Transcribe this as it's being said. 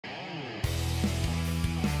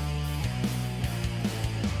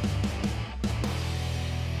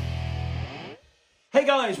Hey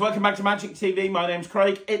guys, welcome back to Magic TV. My name's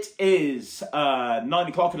Craig. It is 9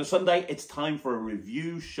 o'clock on a Sunday. It's time for a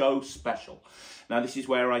review show special. Now this is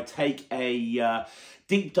where I take a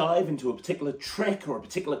deep dive into a particular trick or a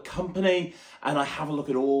particular company, and I have a look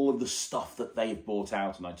at all of the stuff that they've brought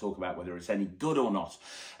out, and I talk about whether it's any good or not.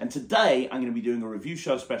 And today I'm going to be doing a review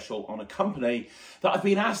show special on a company that I've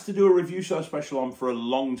been asked to do a review show special on for a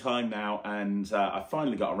long time now, and I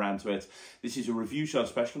finally got around to it. This is a review show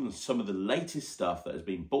special on some of the latest stuff that has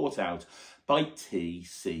been bought out by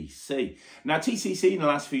TCC. Now, TCC in the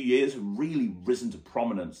last few years have really risen to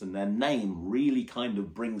prominence, and their name really kind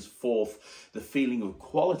of brings forth the feeling of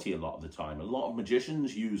quality a lot of the time. A lot of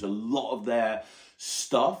magicians use a lot of their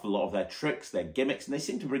stuff, a lot of their tricks, their gimmicks, and they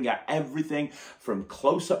seem to bring out everything from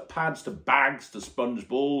close-up pads to bags to sponge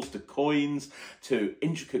balls to coins to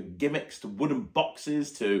intricate gimmicks to wooden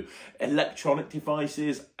boxes to electronic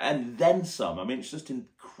devices and then some. I mean, it's just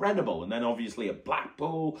incredible. And then obviously at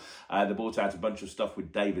Blackpool, they brought out a bunch of stuff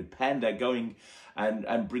with David Penn. They're going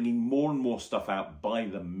and bringing more and more stuff out by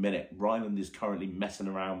the minute. Ryland is currently messing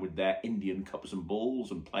around with their Indian cups and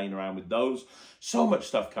balls and playing around with those. So much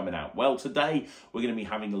stuff coming out. Well, today we're going to be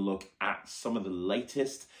having a look at some of the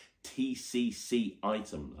latest TCC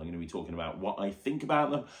items. I'm going to be talking about what I think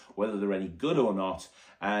about them, whether they're any good or not,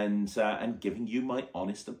 and giving you my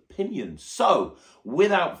honest opinion. So,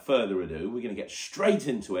 without further ado, we're going to get straight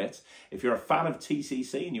into it. If you're a fan of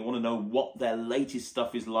TCC and you want to know what their latest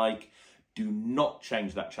stuff is like, do not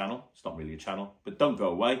change that channel. It's not really a channel, but don't go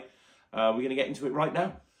away. We're going to get into it right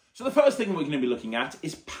now. So the first thing we're going to be looking at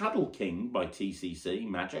is Paddle King by TCC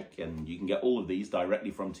Magic, and you can get all of these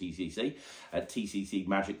directly from TCC at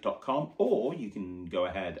tccmagic.com, or you can go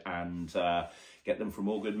ahead and get them from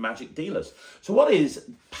all good magic dealers. So what is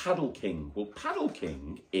Paddle King? Well, Paddle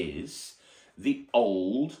King is the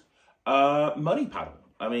old money paddle.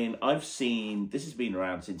 I mean, I've seen, this has been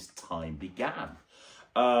around since time began.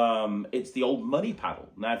 It's the old money paddle.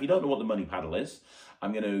 Now, if you don't know what the money paddle is,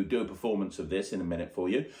 I'm going to do a performance of this in a minute for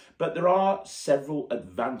you. But there are several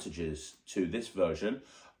advantages to this version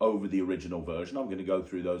over the original version. I'm going to go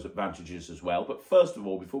through those advantages as well. But first of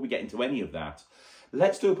all, before we get into any of that,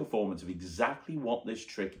 let's do a performance of exactly what this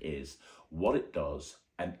trick is, what it does,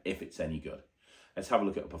 and if it's any good. Let's have a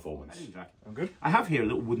look at a performance. Hey, Jack. I'm good. I have here a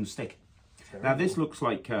little wooden stick. Now, this looks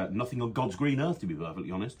like nothing on God's green earth, to be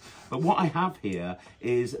perfectly honest. But what I have here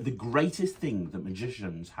is the greatest thing that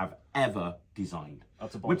magicians have ever designed.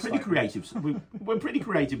 We're pretty creative. We're a pretty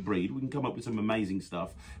creative breed. We can come up with some amazing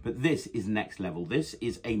stuff. But this is next level. This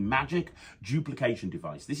is a magic duplication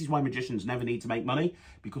device. This is why magicians never need to make money,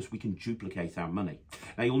 because we can duplicate our money.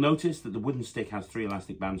 Now, you'll notice that the wooden stick has 3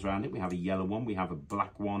 elastic bands around it. We have a yellow one, we have a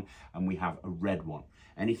black one, and we have a red one.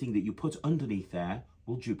 Anything that you put underneath there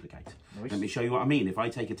will duplicate. Nice. Let me show you what I mean. If I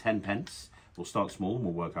take a 10 pence, we'll start small and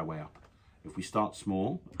we'll work our way up. If we start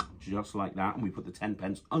small, just like that, and we put the 10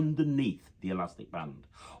 pence underneath the elastic band,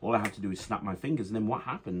 all I have to do is snap my fingers, and then what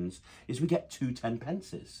happens is we get 2 10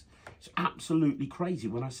 pences. It's absolutely crazy.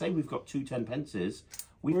 When I say we've got 2 10 pences,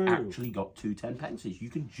 we've actually got 2 10 pences. You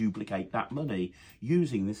can duplicate that money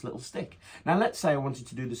using this little stick. Now, let's say I wanted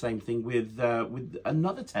to do the same thing with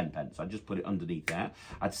another 10 pence. I'd just put it underneath there.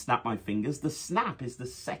 I'd snap my fingers. The snap is the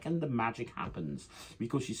second the magic happens,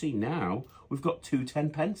 because you see now we've got 2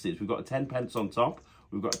 10 pences. We've got a 10 pence on top.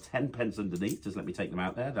 We've got a 10 pence underneath. Just let me take them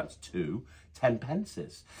out there. That's 2 10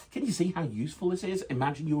 pences. Can you see how useful this is?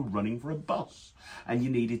 Imagine you were running for a bus and you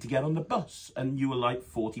needed to get on the bus and you were like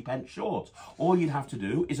 40 pence short. All you'd have to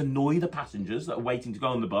do is annoy the passengers that are waiting to go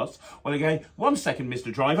on the bus. Well, they're going, 1 second,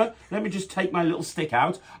 Mr. Driver, let me just take my little stick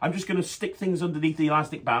out. I'm just going to stick things underneath the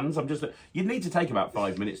elastic bands. You'd need to take about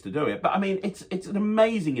 5 minutes to do it. But I mean, it's an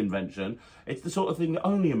amazing invention. It's the sort of thing that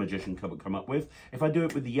only a magician could come up with. If I do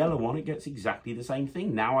it with the yellow one, it gets exactly the same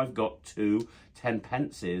thing. Now I've got 2 10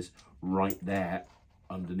 pences right there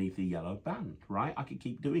underneath the yellow band, right? I could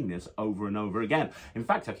keep doing this over and over again. In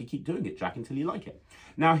fact, I could keep doing it, Jack, until you like it.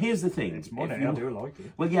 Now, here's the thing. It's money, I do like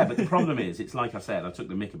it. Well, yeah, but the problem is, it's like I said, I took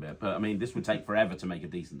the mick a bit, but I mean, this would take forever to make a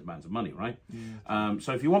decent amount of money, right? Yeah.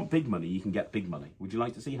 So if you want big money, you can get big money. Would you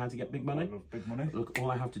like to see how to get big money? I love big money. Look, all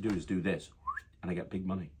I have to do is do this, and I get big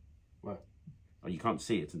money. Where? Oh, you can't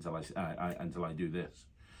see it until I do this.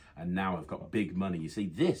 And now I've got big money. You see,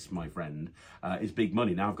 this, my friend, is big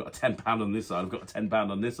money. Now I've got a £10 on this side. I've got a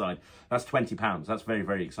 £10 on this side. That's £20. That's very,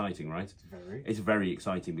 very exciting, right? It's very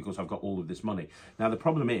exciting because I've got all of this money. Now, the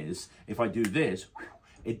problem is, if I do this,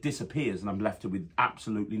 it disappears and I'm left with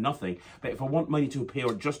absolutely nothing. But if I want money to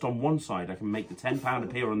appear just on one side, I can make the £10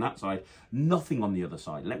 appear on that side, nothing on the other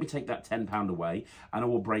side. Let me take that £10 away, and I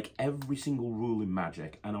will break every single rule in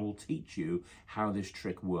magic, and I will teach you how this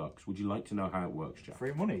trick works. Would you like to know how it works, Jack?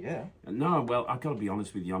 Free money, yeah. No, well, I've got to be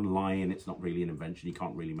honest with you, I'm lying. It's not really an invention. You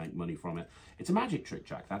can't really make money from it. It's a magic trick,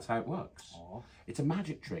 Jack. That's how it works. Aww. It's a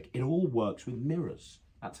magic trick. It all works with mirrors.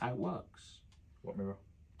 That's how it works. What mirror?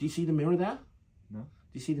 Do you see the mirror there? No. Do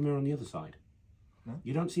you see the mirror on the other side? No.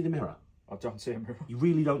 You don't see the mirror? I don't see a mirror. You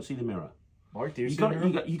really don't see the mirror? Why do you see got a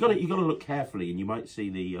mirror? You got to look carefully, and you might see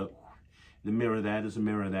the mirror there. There's a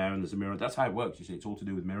mirror there, and there's a mirror. That's how it works. You see, it's all to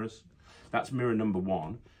do with mirrors. That's mirror number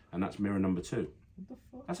 1, and that's mirror number 2. What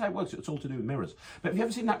the fuck? That's how it works. It's all to do with mirrors. But have you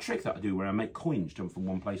ever seen that trick that I do where I make coins jump from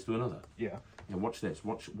one place to another? Yeah. Yeah. Watch this.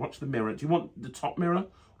 Watch the mirror. Do you want the top mirror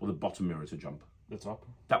or the bottom mirror to jump? The top.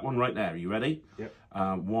 That one right there. Are you ready? Yep.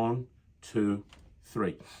 1, 2,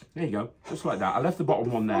 3. There you go. Just like that. I left the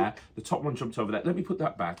bottom one there. The top one jumped over there. Let me put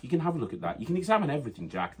that back. You can have a look at that. You can examine everything,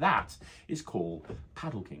 Jack. That is called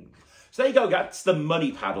Paddle King. So there you go, that's the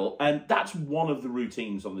money paddle, and that's one of the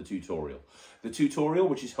routines on the tutorial. The tutorial,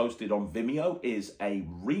 which is hosted on Vimeo, is a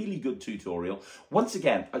really good tutorial. Once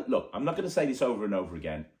again, look, I'm not going to say this over and over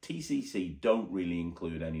again. TCC don't really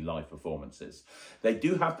include any live performances. They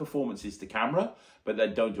do have performances to camera, but they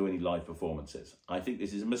don't do any live performances. I think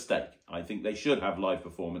this is a mistake. I think they should have live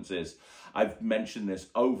performances. I've mentioned this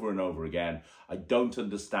over and over again. I don't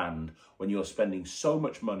understand when you're spending so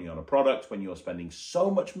much money on a product, when you're spending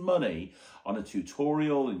so much money on a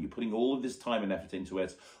tutorial and you're putting all of this time and effort into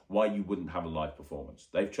it, why you wouldn't have a live performance.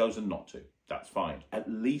 They've chosen not to. That's fine. At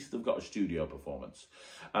least they've got a studio performance.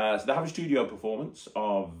 So they have a studio performance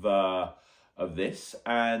of this,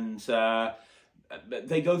 and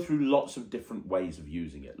they go through lots of different ways of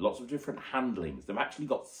using it, lots of different handlings. They've actually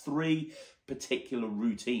got 3 particular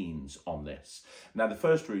routines on this. Now, the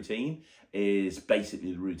first routine is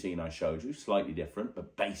basically the routine I showed you, slightly different,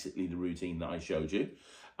 but basically the routine that I showed you,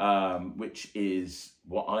 which is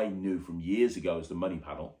what I knew from years ago as the money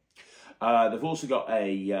paddle. They've also got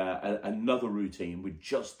another routine with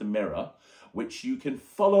just the mirror, which you can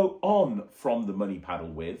follow on from the money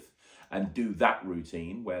paddle with, and do that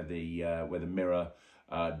routine where the mirror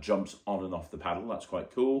jumps on and off the paddle. That's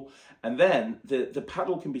quite cool. And then the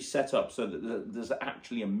paddle can be set up so that there's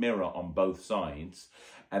actually a mirror on both sides,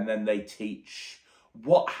 and then they teach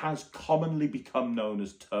what has commonly become known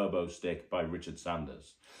as turbo stick by Richard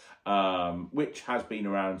Sanders, which has been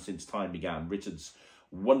around since time began. Richard's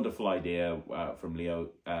wonderful idea from Leo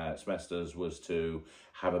Smesters was to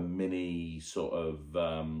have a mini sort of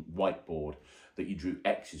whiteboard that you drew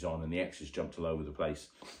X's on, and the X's jumped all over the place.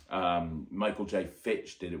 Michael J.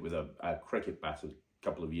 Fitch did it with a cricket bat a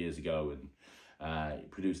couple of years ago, and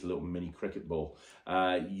produced a little mini cricket ball.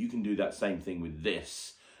 You can do that same thing with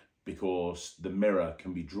this, because the mirror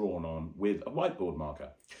can be drawn on with a whiteboard marker.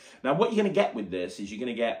 Now, what you're going to get with this is you're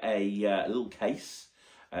going to get a little case,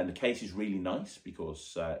 and the case is really nice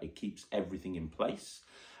because it keeps everything in place.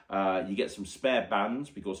 You get some spare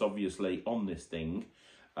bands, because obviously on this thing,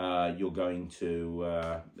 you're going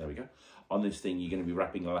to, there we go, on this thing you're going to be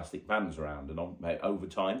wrapping elastic bands around, and over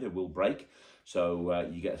time they will break. So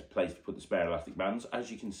you get a place to put the spare elastic bands.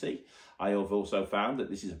 As you can see, I have also found that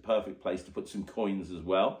this is a perfect place to put some coins as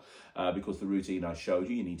well, because the routine I showed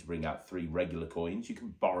you, you need to bring out 3 regular coins. You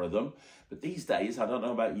can borrow them, but these days, I don't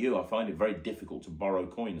know about you, I find it very difficult to borrow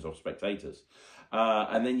coins off spectators.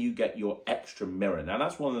 And then you get your extra mirror. Now,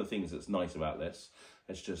 that's one of the things that's nice about this.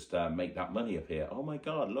 Let's just make that money appear. Oh my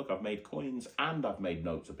God, look, I've made coins and I've made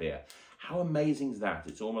notes appear. How amazing is that?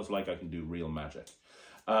 It's almost like I can do real magic.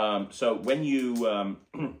 So when you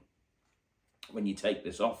when you take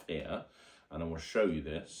this off here, and I will show you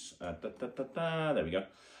this, there we go.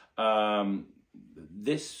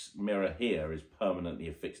 This mirror here is permanently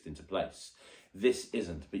affixed into place. This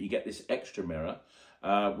isn't, but you get this extra mirror,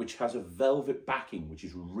 which has a velvet backing, which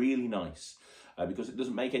is really nice because it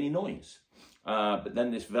doesn't make any noise. But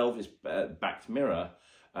then this velvet backed mirror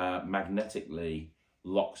magnetically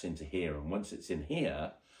locks into here, and once it's in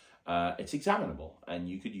here, it's examinable, and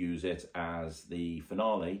you could use it as the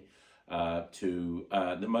finale to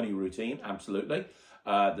the money routine. Absolutely.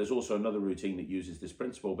 There's also another routine that uses this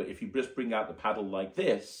principle, but if you just bring out the paddle like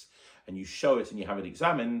this and you show it and you have it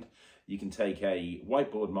examined, you can take a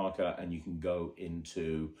whiteboard marker and you can go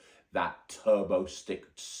into that turbo stick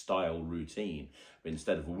style routine. But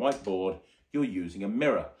instead of a whiteboard, you're using a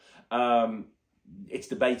mirror. It's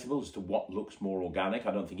debatable as to what looks more organic.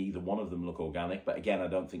 I don't think either one of them look organic, but again, I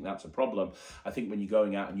don't think that's a problem. I think when you're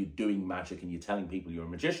going out and you're doing magic and you're telling people you're a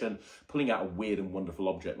magician, pulling out a weird and wonderful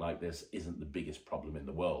object like this isn't the biggest problem in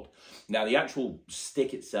the world. Now, the actual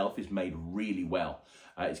stick itself is made really well.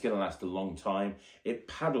 It's going to last a long time. It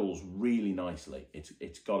paddles really nicely.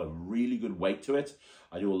 It's got a really good weight to it.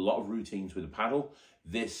 I do a lot of routines with a paddle.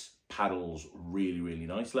 This paddles really, really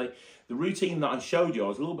nicely. The routine that I showed you, I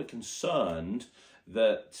was a little bit concerned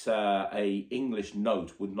that a English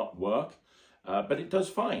note would not work, but it does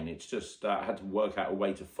fine. It's just I had to work out a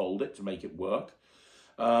way to fold it to make it work,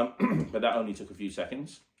 but that only took a few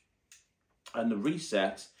seconds. And the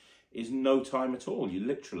reset is no time at all. You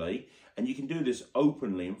literally, and you can do this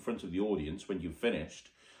openly in front of the audience when you've finished.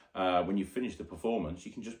 When you've finished the performance,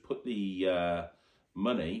 you can just put the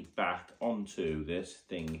money back onto this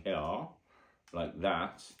thing here, like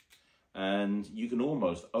that, and you can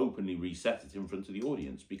almost openly reset it in front of the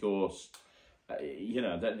audience because you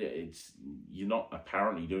know that you're not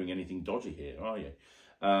apparently doing anything dodgy here, are you?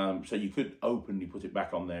 So you could openly put it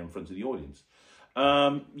back on there in front of the audience.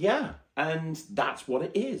 Yeah, and that's what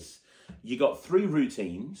it is. You got 3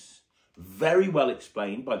 routines, very well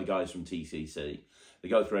explained by the guys from TCC. They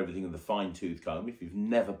go through everything with a fine-tooth comb. If you've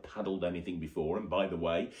never paddled anything before, and by the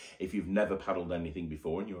way, if you've never paddled anything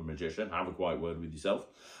before and you're a magician, have a quiet word with yourself.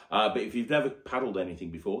 But if you've never paddled anything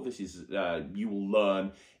before, this is you will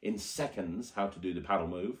learn in seconds how to do the paddle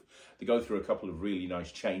move. They go through a couple of really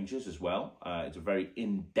nice changes as well. It's a very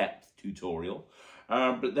in-depth tutorial.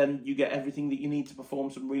 But then you get everything that you need to perform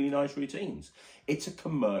some really nice routines. It's a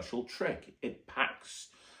commercial trick. It packs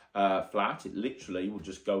flat. It literally will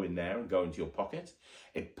just go in there and go into your pocket.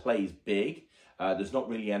 It plays big. There's not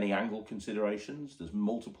really any angle considerations. There's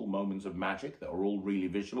multiple moments of magic that are all really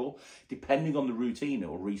visual. Depending on the routine, it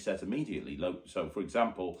will reset immediately. So, for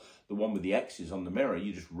example, the one with the X's on the mirror,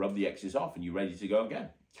 you just rub the X's off and you're ready to go again.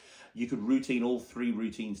 You could routine all 3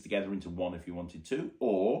 routines together into one if you wanted to,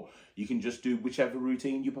 or you can just do whichever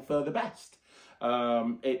routine you prefer the best.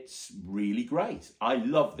 It's really great. I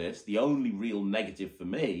love this. The only real negative for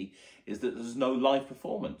me is that there's no live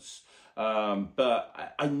performance.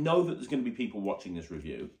 But I know that there's going to be people watching this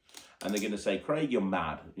review and they're going to say, Craig, you're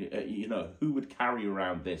mad. You know, who would carry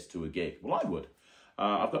around this to a gig? Well, I would.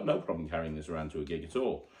 I've got no problem carrying this around to a gig at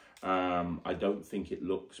all. I don't think it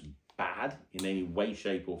looks bad in any way,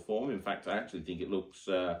 shape or form. In fact, I actually think it looks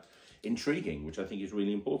intriguing, which I think is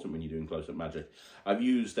really important when you're doing close-up magic. I've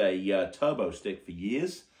used a turbo stick for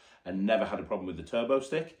years and never had a problem with the turbo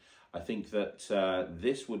stick. I think that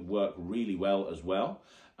this would work really well as well.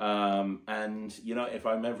 And, you know, if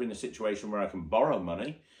I'm ever in a situation where I can borrow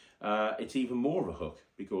money, it's even more of a hook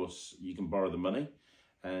because you can borrow the money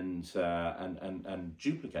and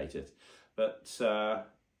duplicate it. But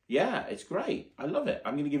yeah, it's great. I love it.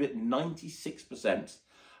 I'm going to give it 96%.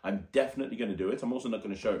 I'm definitely going to do it. I'm also not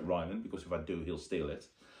going to show it Ryman because if I do, he'll steal it.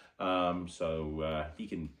 So he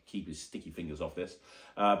can keep his sticky fingers off this.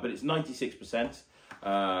 But it's 96%.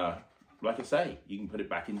 Like I say, you can put it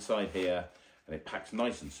back inside here and it packs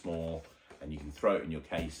nice and small and you can throw it in your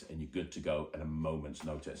case and you're good to go at a moment's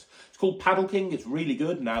notice. It's called Paddle King. It's really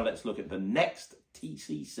good. Now let's look at the next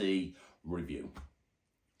TCC review.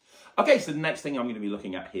 Okay, so the next thing I'm going to be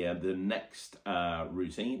looking at here, the next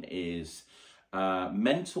routine is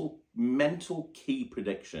mental key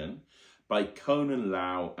prediction by Conan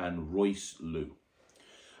Lau and Royce Liu.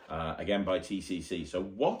 Again by TCC. So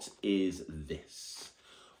what is this?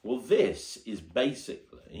 Well, this is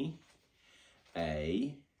basically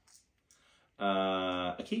a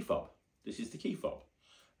key fob. This is the key fob,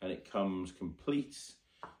 and it comes complete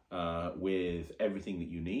with everything that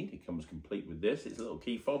you need. It comes complete with this. It's a little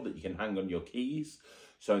key fob that you can hang on your keys.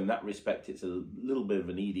 So in that respect, it's a little bit of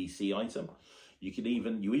an EDC item. You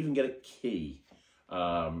even get a key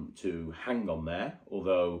to hang on there,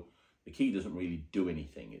 although the key doesn't really do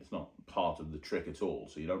anything. It's not part of the trick at all,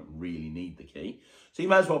 so you don't really need the key. So you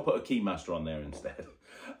might as well put a key master on there instead.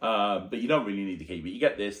 But you don't really need the key, but you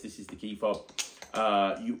get this. This is the key fob.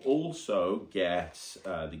 You also get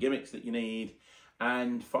the gimmicks that you need.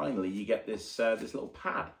 And finally, you get this this little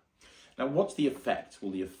pad. Now, what's the effect?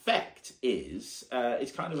 Well, the effect is,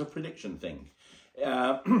 it's kind of a prediction thing.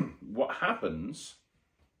 What happens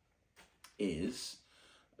is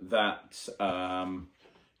that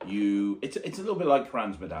it's a little bit like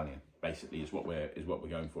Kran's medallion, basically, is what we're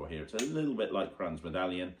going for here. It's a little bit like Kran's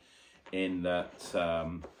medallion in that,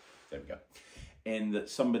 there we go, in that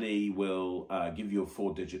somebody will give you a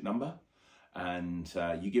 4-digit number, and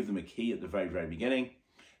you give them a key at the very, very beginning.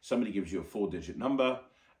 Somebody gives you a 4-digit number,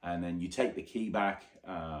 and then you take the key back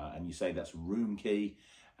and you say that's a room key,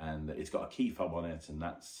 and it's got a key fob on it, and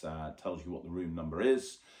that tells you what the room number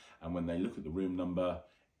is. And when they look at the room number,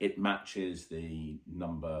 it matches the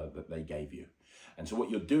number that they gave you. And so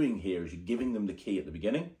what you're doing here is you're giving them the key at the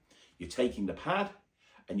beginning, you're taking the pad,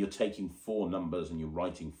 and you're taking 4 numbers and you're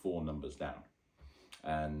writing 4 numbers down.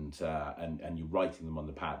 And you're writing them on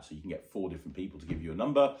the pad. So you can get 4 different people to give you a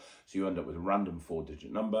number. So you end up with a random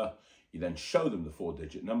 4-digit number. You then show them the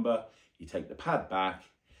 4-digit number. You take the pad back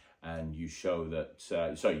and you show that,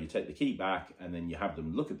 so you take the key back and then you have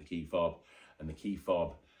them look at the key fob, and the key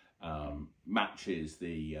fob matches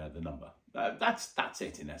the number. That's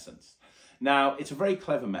it in essence. Now, it's a very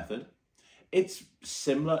clever method. It's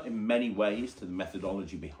similar in many ways to the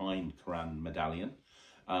methodology behind Quran Medallion.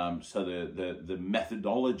 So the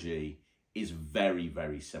methodology is very,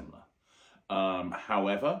 very similar.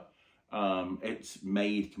 However, it's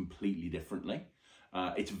made completely differently.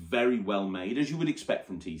 It's very well made, as you would expect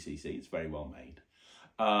from TCC. It's very well made.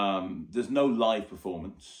 There's no live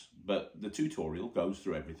performance, but the tutorial goes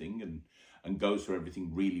through everything and goes through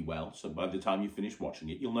everything really well. So by the time you finish watching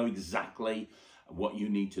it, you'll know exactly what you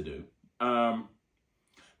need to do.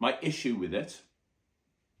 My issue with it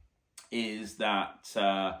is that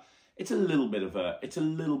it's a little bit of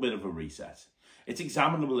a reset. It's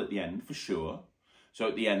examinable at the end for sure. So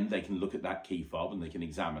at the end they can look at that key fob and they can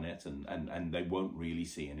examine it and they won't really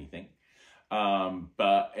see anything.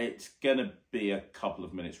 But it's gonna be a couple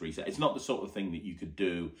of minutes reset. It's not the sort of thing that you could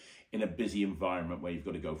do in a busy environment where you've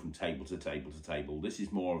got to go from table to table to table. This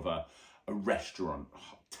is more of a restaurant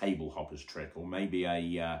table hoppers trick, or maybe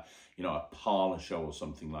a a parlor show or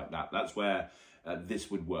something like that. That's where this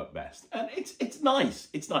would work best. And it's nice.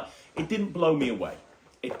 It's nice. It didn't blow me away.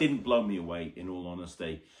 It didn't blow me away, in all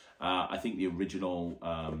honesty. I think the original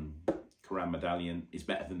Quran Medallion is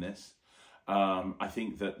better than this. I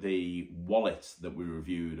think that the wallet that we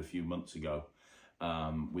reviewed a few months ago,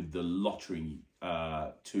 with the lottery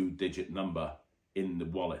 2-digit number in the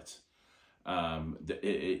wallet,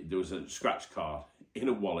 there was a scratch card in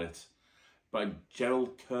a wallet by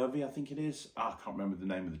Gerald Kirby, I think it is. I can't remember the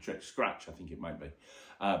name of the trick. Scratch, I think it might be.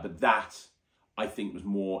 But that, I think, was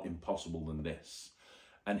more impossible than this,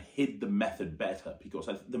 and hid the method better, because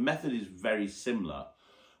the method is very similar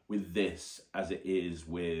with this as it is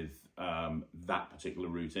with that particular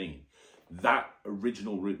routine. That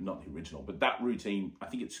original route, not the original, but that routine, I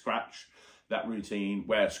think it's Scratch, that routine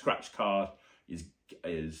where a scratch card is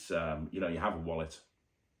you have a wallet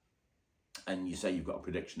and you say you've got a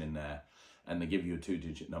prediction in there, and they give you a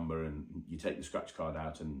 2-digit number, and you take the scratch card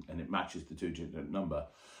out and it matches the 2-digit number.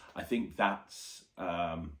 I think that's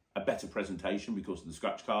a better presentation because of the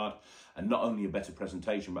scratch card, and not only a better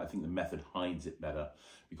presentation, but I think the method hides it better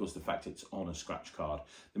because the fact it's on a scratch card.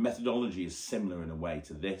 The methodology is similar in a way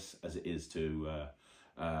to this as it is to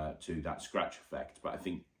that scratch effect, but I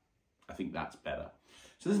think that's better.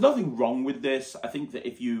 So there's nothing wrong with this. I think that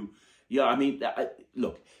if you,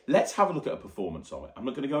 look, let's have a look at a performance of it. I'm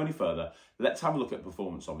not going to go any further. Let's have a look at a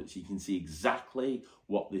performance of it so you can see exactly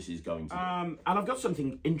what this is going to do. And I've got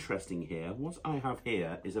something interesting here. What I have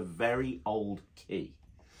here is a very old key.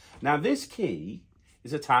 Now, this key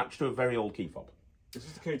is attached to a very old key fob. Is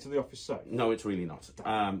this the key to the office safe? No, it's really not.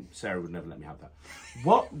 Sarah would never let me have that.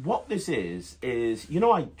 What this is,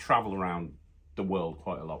 I travel around the world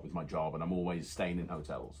quite a lot with my job, and I'm always staying in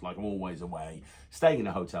hotels. Like, I'm always away, staying in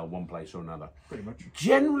a hotel, one place or another. Pretty much.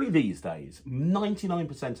 Generally these days,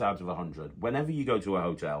 99% out of 100, whenever you go to a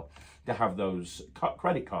hotel, they have those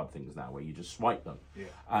credit card things now where you just swipe them,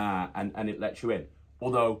 and it lets you in.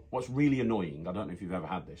 Although, what's really annoying, I don't know if you've ever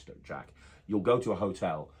had this, Jack, you'll go to a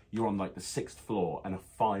hotel, you're on like the 6th floor and a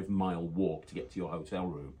 5-mile walk to get to your hotel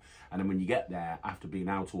room. And then when you get there, after being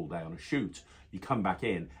out all day on a shoot, you come back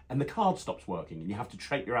in and the card stops working and you have to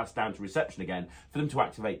trape your ass down to reception again for them to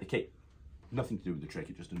activate the key. Nothing to do with the trick,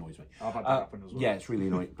 it just annoys me. I've had that happen as well. Yeah, it's really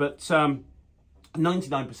annoying. But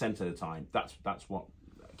 99% of the time, that's what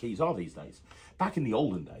keys are these days. Back in the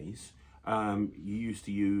olden days, you used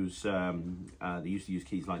to use they used to use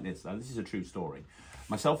keys like this. Now, this is a true story.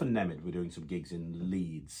 Myself and Nemid were doing some gigs in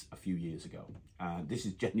Leeds a few years ago. This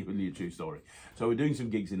is genuinely a true story. So we're doing some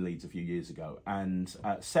gigs in Leeds a few years ago, and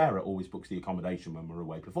Sarah always books the accommodation when we're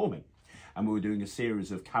away performing. And we were doing a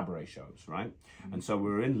series of cabaret shows, right? Mm-hmm. And so we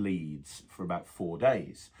were in Leeds for about 4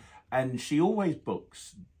 days. And she always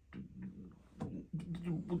books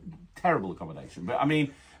terrible accommodation. But I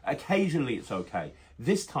mean, occasionally it's okay.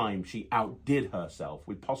 This time she outdid herself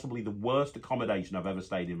with possibly the worst accommodation I've ever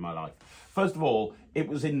stayed in my life. First of all, it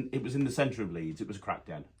was in the centre of Leeds. It was a crack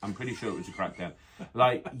den. I'm pretty sure it was a crack den.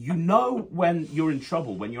 Like, when you're in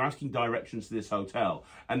trouble, when you're asking directions to this hotel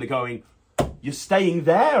and they're going, You're staying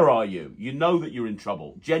there, are you? You know that you're in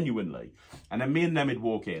trouble, genuinely. And then me and Nemid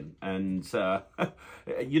walk in, and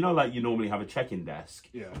you know, like you normally have a check-in desk.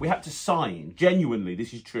 Yeah. We had to sign, genuinely,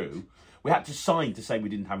 this is true. We had to sign to say we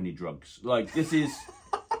didn't have any drugs. Like, this is...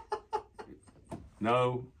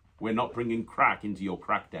 No, we're not bringing crack into your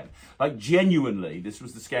crack den. Like, genuinely, this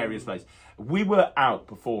was the scariest place. We were out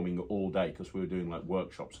performing all day because we were doing, like,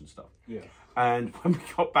 workshops and stuff. Yeah. And when we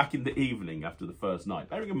got back in the evening after the first night,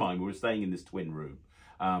 bearing in mind we were staying in this twin room,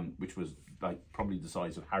 which was like probably the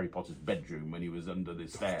size of Harry Potter's bedroom when he was under the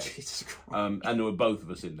stairs. Jesus Christ. And there were both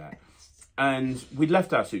of us in there. And we'd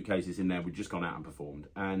left our suitcases in there. We'd just gone out and performed.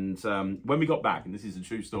 And when we got back, and this is a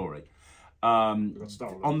true story,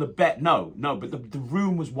 on the bed, no, but the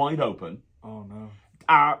room was wide open. Oh no.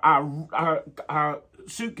 Our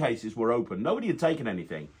suitcases were open. Nobody had taken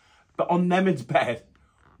anything. But on Nemid's bed,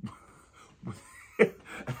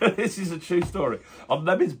 this is a true story. On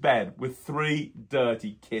Nemid's bed with 3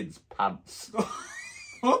 dirty kids' pants.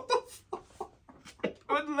 What the fuck?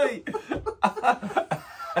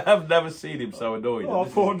 I've never seen him so annoyed. Oh,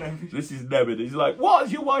 poor Nemid. This is Nemid. He's like, what?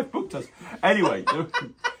 Has your wife booked us? Anyway,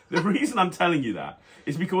 the reason I'm telling you that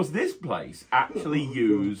is because this place actually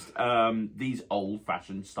used these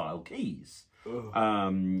old-fashioned style keys.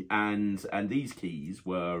 And these keys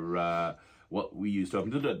were what we used to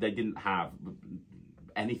open. They didn't have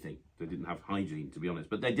anything. They didn't have hygiene, to be honest.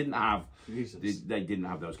 But they didn't have. They didn't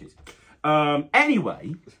have those keys.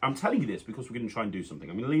 Anyway, I'm telling you this because we're going to try and do something.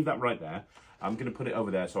 I'm going to leave that right there. I'm going to put it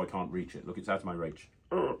over there so I can't reach it. Look, it's out of my reach.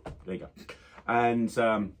 There you go. And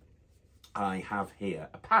I have here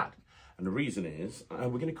a pad. And the reason is we're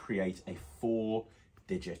going to create a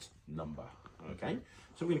 4-digit number. Okay?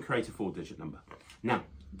 So we're going to create a 4-digit number. Now,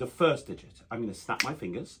 the first digit, I'm going to snap my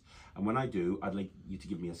fingers. And when I do, I'd like you to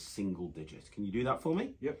give me a single digit. Can you do that for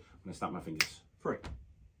me? Yep. I'm going to snap my fingers. 3.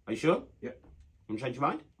 Are you sure? Yep. Want to change your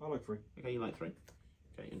mind? I like 3. Okay, you like 3.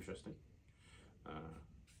 Okay, interesting.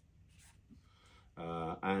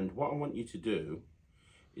 And what I want you to do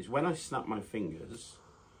is when I snap my fingers,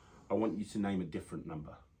 I want you to name a different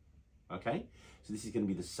number. Okay? So this is going to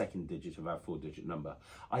be the second digit of our 4-digit number.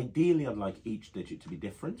 Ideally, I'd like each digit to be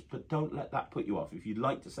different, but don't let that put you off. If you'd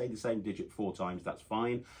like to say the same digit 4 times, that's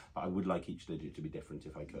fine. But I would like each digit to be different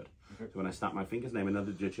if I could. Okay. So when I snap my fingers, name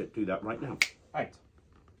another digit, do that right now. 8.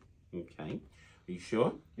 Okay. Are you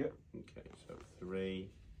sure? Yep. Okay, so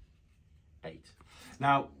 3, 8.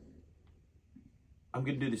 Now, I'm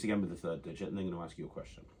going to do this again with the third digit, and then I'm going to ask you a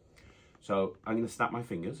question. So I'm going to snap my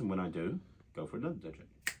fingers, and when I do, go for another digit.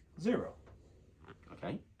 0.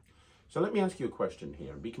 Okay. So let me ask you a question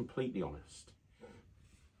here, and be completely honest.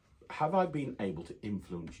 Have I been able to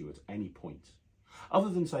influence you at any point? Other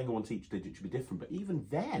than saying I want each digit to be different, but even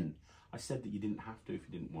then, I said that you didn't have to if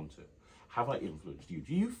you didn't want to. Have I influenced you?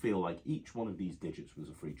 Do you feel like each one of these digits was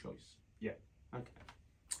a free choice? Yeah. Okay.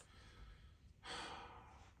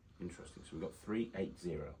 Interesting. So we've got 3, 8,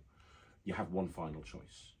 0. You have one final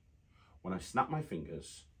choice. When I snap my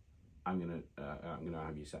fingers, I'm gonna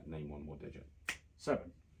have you name one more digit. 7.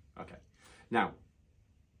 Okay. Now,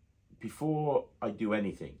 before I do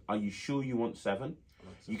anything, are you sure you want 7?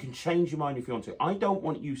 You can change your mind if you want to. I don't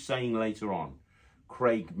want you saying later on,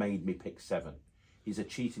 Craig made me pick 7. He's a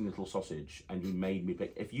cheating little sausage, and he made me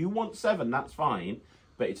pick. If you want 7, that's fine,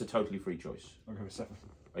 but it's a totally free choice. I'll go with 7.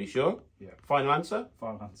 Are you sure? Yeah. Final answer?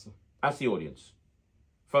 Final answer. Ask the audience.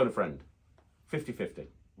 Phone a friend. 50-50.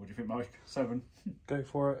 What do you think, Mike? 7. Go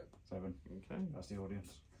for it. 7. Okay. That's the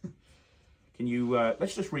audience. Can you,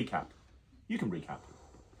 let's just recap. You can recap.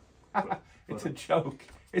 It's a joke.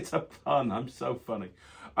 It's a pun. I'm so funny.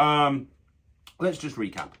 Let's just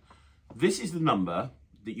recap. This is the number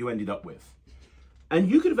that you ended up with. And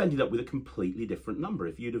you could have ended up with a completely different number.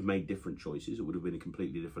 If you'd have made different choices, it would have been a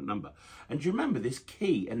completely different number. And do you remember this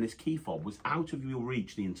key and this key fob was out of your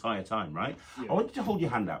reach the entire time, right? Yeah. I want you to hold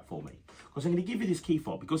your hand out for me because I'm going to give you this key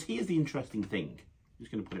fob because here's the interesting thing. I'm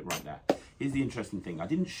just going to put it right there. Here's the interesting thing. I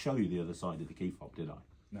didn't show you the other side of the key fob, did I?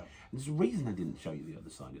 No. And there's a reason I didn't show you the other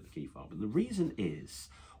side of the key fob. And the reason is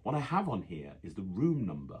what I have on here is the room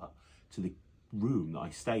number to the room that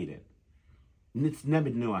I stayed in.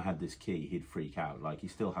 Nemid knew I had this key, he'd freak out. Like, he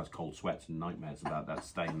still has cold sweats and nightmares about that,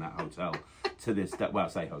 staying in that hotel to this day. Well, I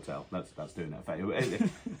say hotel, that's doing it.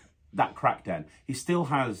 That crack den. He still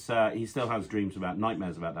has dreams about,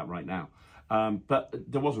 nightmares about that right now. But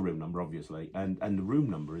there was a room number, obviously, and the room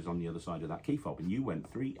number is on the other side of that key fob, and you went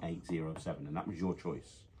 3807, and that was your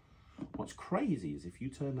choice. What's crazy is if you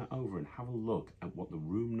turn that over and have a look at what the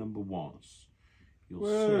room number was, you'll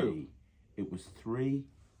see it was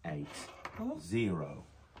 3807.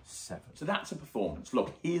 So that's a performance.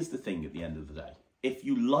 Look, here's the thing at the end of the day. if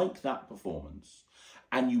you like that performance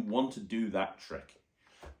and you want to do that trick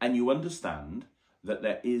and you understand that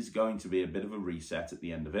there is going to be a bit of a reset at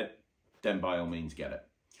the end of it, then by all means get it.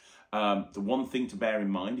 The one thing to bear in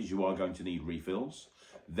mind is you are going to need refills.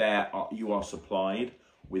 You are supplied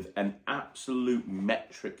with an absolute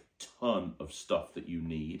metric ton of stuff that you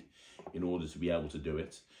need in order to be able to do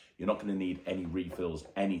it. You're not going to need any refills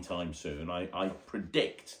anytime soon. I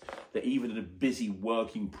predict that even a busy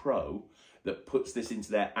working pro that puts this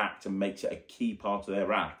into their act and makes it a key part of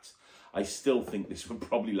their act, I still think this would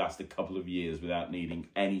probably last a couple of years without needing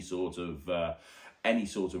any sort of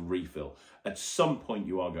refill. At some point,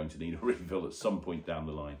 you are going to need a refill at some point down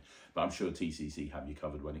the line, but I'm sure TCC have you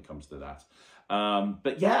covered when it comes to that.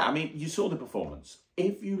 But yeah, I mean, you saw the performance.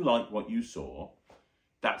 If you like what you saw,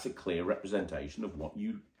 that's a clear representation of what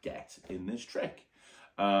you get in this trick.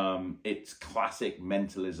 It's classic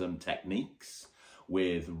mentalism techniques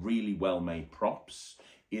with really well-made props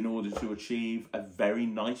in order to achieve a very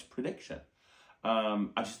nice prediction. I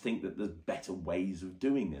just think that there's better ways of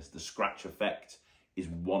doing this. The scratch effect is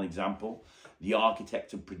one example. The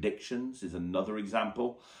architect of predictions is another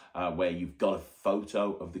example, where you've got a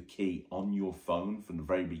photo of the key on your phone from the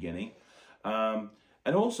very beginning. And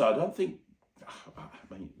also, I don't think, I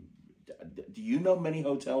mean, do you know many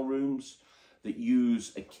hotel rooms that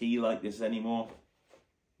use a key like this anymore?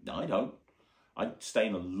 No, I don't. I stay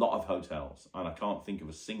in a lot of hotels, and I can't think of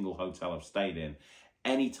a single hotel I've stayed in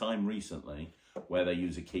any time recently where they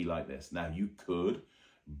use a key like this. Now, you could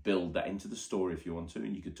build that into the story if you want to,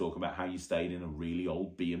 and you could talk about how you stayed in a really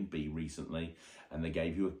old B&B recently, and they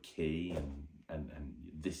gave you a key, and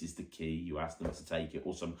this is the key, you asked them to take it,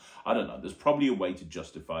 or some, I don't know, there's probably a way to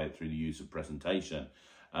justify it through the use of presentation.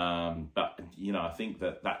 But, you know, I think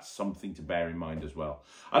that that's something to bear in mind as well.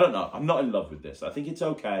 I don't know. I'm not in love with this. I think it's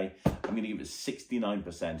okay. I'm going to give it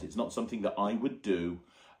 69%. It's not something that I would do.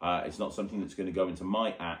 It's not something that's going to go into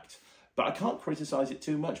my act. But I can't criticize it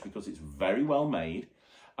too much because it's very well made.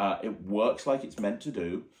 It works like it's meant to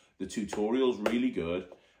do. The tutorial's really good.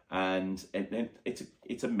 And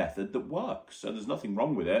it's a method that works. So there's nothing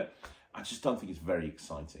wrong with it. I just don't think it's very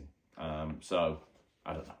exciting. So,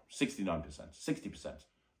 I don't know. 69%, 60%.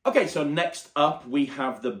 Okay, so next up we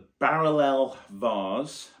have the Barallel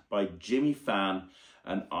Vase by Jimmy Fan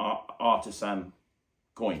and Artisan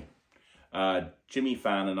Coin. Jimmy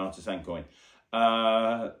Fan and Artisan Coin.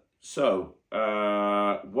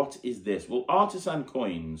 What is this? Well, Artisan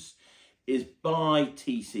Coins is by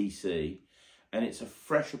TCC, and it's a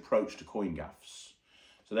fresh approach to coin gaffs.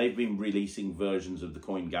 So they've been releasing versions of the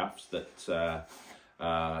coin gaffs that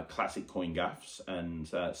classic coin gaffs, and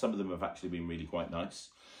some of them have actually been really quite nice.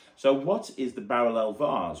 So what is the Barallel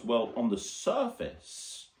Vase? Well, on the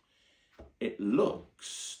surface, it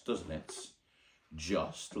looks, doesn't it,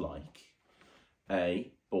 just like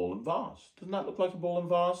a ball and vase. Doesn't that look like a ball and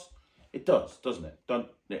vase? It does, doesn't it?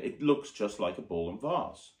 It looks just like a ball and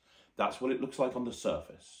vase. That's what it looks like on the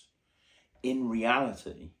surface. In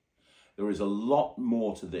reality, there is a lot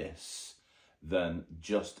more to this than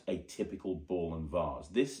just a typical ball and vase.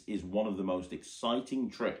 This is one of the most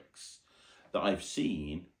exciting tricks that I've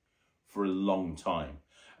seen for a long time.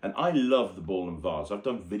 And I love the ball and vase. I've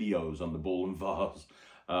done videos on the ball and vase,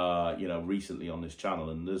 you know, recently on this channel,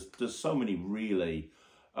 and there's so many really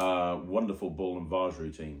wonderful ball and vase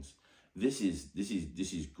routines. This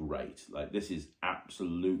is great. Like, this is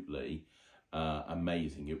absolutely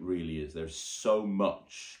amazing. It really is. There's so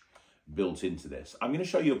much built into this. I'm going to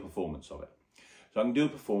show you a performance of it. So I'm going to do a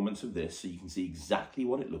performance of this so you can see exactly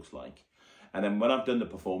what it looks like. And then when I've done the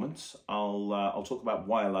performance, I'll talk about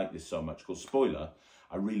why I like this so much. Because spoiler,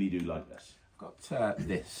 I really do like this. I've got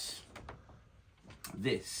this.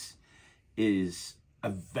 This is a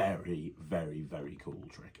very, very, very cool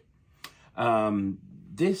trick.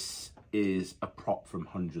 This is a prop from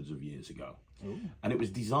hundreds of years ago. Ooh. And it was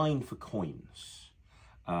designed for coins,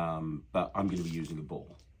 but I'm going to be using a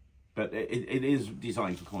ball. But it is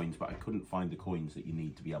designed for coins, but I couldn't find the coins that you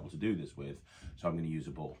need to be able to do this with, so I'm going to use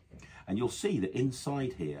a ball. And you'll see that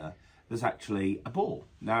inside here, there's actually a ball.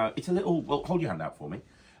 Now, it's a little, well, hold your hand out for me.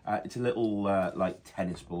 It's a little, like,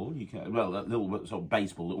 tennis ball. You can, well, a little sort of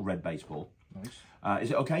baseball, little red baseball. Nice.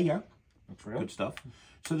 Is it okay? Yeah? That's real. Good stuff.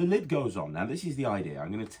 So the lid goes on. Now, this is the idea.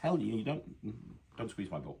 I'm going to tell you, don't squeeze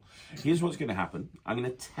my ball. Here's what's going to happen. I'm going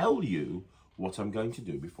to tell you what I'm going to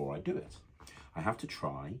do before I do it. I have to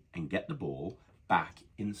try and get the ball back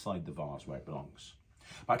inside the vase where it belongs.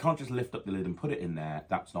 But I can't just lift up the lid and put it in there.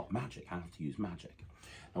 That's not magic. I have to use magic.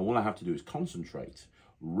 Now, all I have to do is concentrate,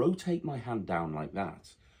 rotate my hand down like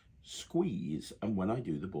that, squeeze, and when I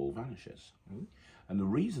do, the ball vanishes. And the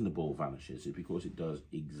reason the ball vanishes is because it does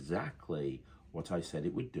exactly what I said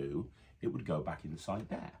it would do. It would go back inside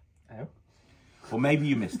there. Oh. Or maybe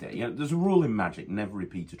you missed it. You know, there's a rule in magic, never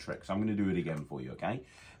repeat a trick. So I'm going to do it again for you, okay?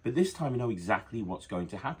 But this time you know exactly what's going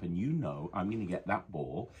to happen. You know I'm going to get that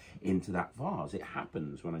ball into that vase. It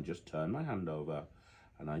happens when I just turn my hand over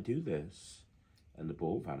and I do this, and the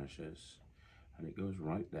ball vanishes, and it goes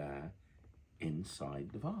right there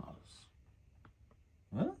inside the vase.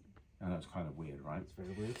 Huh? And that's kind of weird, right? It's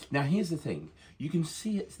very weird. Now, here's the thing. You can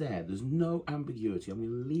see it's there. There's no ambiguity. I'm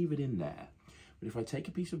going to leave it in there. But if I take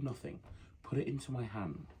a piece of nothing, put it into my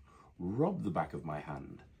hand, rub the back of my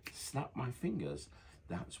hand, snap my fingers,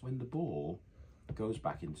 that's when the ball goes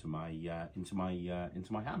back into my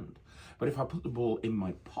hand. But if I put the ball in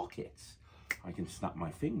my pocket, I can snap my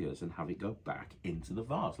fingers and have it go back into the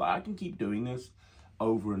vase. Like, I can keep doing this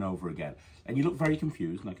over and over again. And you look very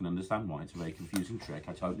confused, and I can understand why. It's a very confusing trick.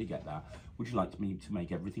 I totally get that. Would you like me to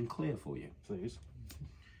make everything clear for you? Please.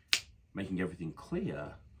 Making everything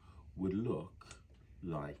clear would look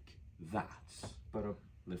like that. But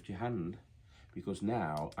Lift your hand, because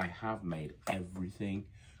now I have made everything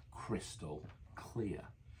crystal clear,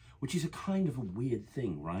 which is a kind of a weird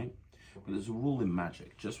thing, right? But there's a rule in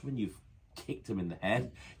magic. Just when you've kicked him in the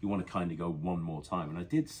head, you want to kind of go one more time. And I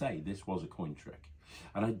did say this was a coin trick.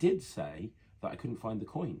 And I did say that I couldn't find the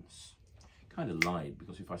coins. Kind of lied,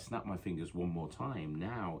 because if I snap my fingers one more time,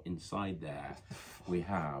 now inside there we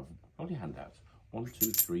have, hold your hand out, 1,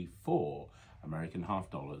 2, 3, 4 American half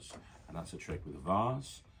dollars. And that's a trick with a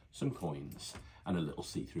vase, some coins, and a little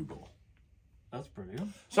see-through ball. that's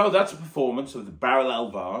brilliant. So that's a performance of the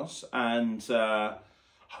Barallel Vase, and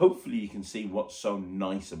hopefully you can see what's so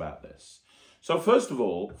nice about this. So first of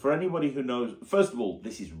all, for anybody who knows, first of all,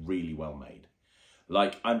 this is really well made.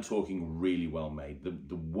 Like, I'm talking really well made.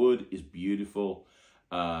 The wood is beautiful.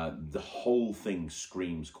 The whole thing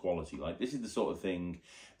screams quality. Like, this is the sort of thing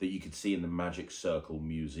that you could see in the Magic Circle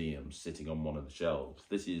Museum sitting on one of the shelves.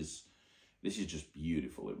 This is just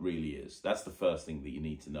beautiful. It really is. That's the first thing that you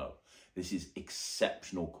need to know. This is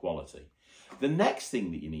exceptional quality. The next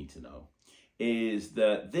thing that you need to know is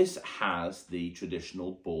that this has the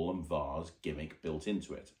traditional ball and vase gimmick built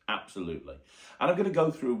into it. Absolutely. And I'm going to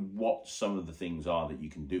go through what some of the things are that you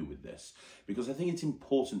can do with this, because I think it's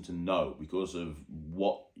important to know because of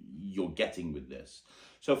what you're getting with this.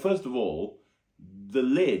 So first of all, the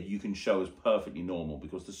lid you can show as perfectly normal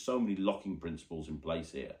because there's so many locking principles in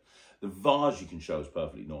place here. The vase you can show as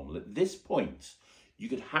perfectly normal. At this point, you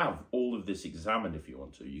could have all of this examined if you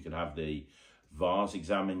want to. You could have the vase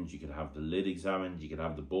examined, you could have the lid examined, you could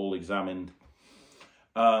have the ball examined.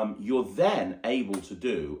 You're then able to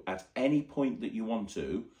do, at any point that you want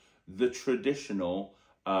to, the traditional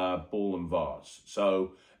ball and vase.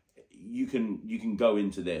 So you can go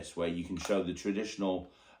into this where you can show the traditional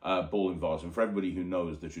ball and vase. And for everybody who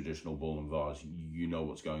knows the traditional ball and vase, you know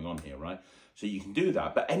what's going on here, right? So you can do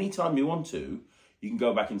that. But anytime you want to, you can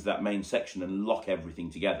go back into that main section and lock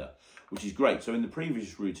everything together, which is great. So in the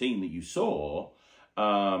previous routine that you saw,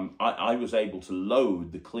 I was able to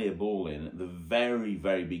load the clear ball in at the very,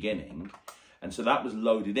 very beginning. And so that was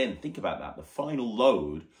loaded in. Think about that. The final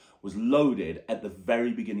load was loaded at the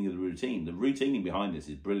very beginning of the routine. The routining behind this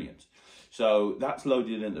is brilliant. So that's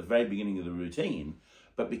loaded in at the very beginning of the routine.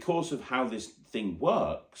 But because of how this thing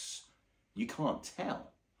works, you can't tell.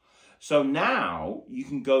 So now you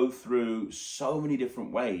can go through so many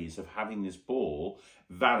different ways of having this ball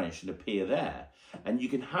vanish and appear there. And you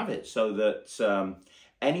can have it so that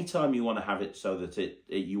anytime you want to have it so that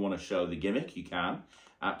you want to show the gimmick, you can,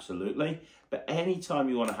 absolutely. But anytime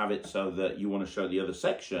you want to have it so that you want to show the other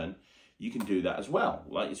section, you can do that as well.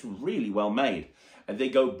 Like, it's really well made. And they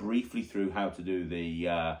go briefly through how to do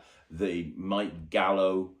the Mike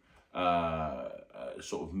Gallo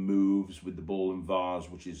sort of moves with the ball and vase,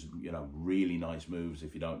 which is, you know, really nice moves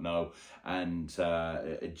if you don't know. And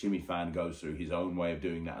Jimmy Fan goes through his own way of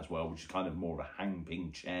doing that as well, which is kind of more of a hang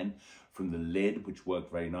ping chen from the lid, which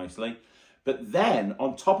worked very nicely. But then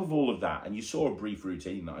on top of all of that, and you saw a brief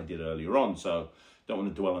routine that I did earlier on, so don't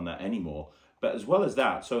want to dwell on that anymore. But as well as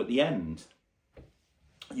that, so at the end,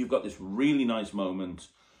 you've got this really nice moment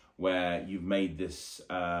where you've made this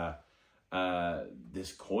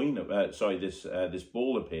this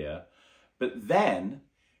ball appear, but then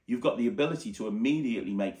you've got the ability to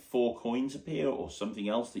immediately make 4 coins appear or something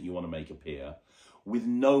else that you want to make appear with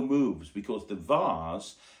no moves, because the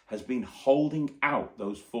vase has been holding out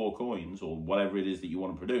those 4 coins or whatever it is that you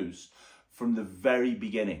want to produce from the very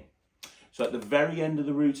beginning. So at the very end of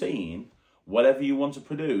the routine, whatever you want to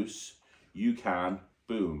produce, you can,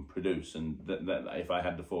 boom, produce. And if I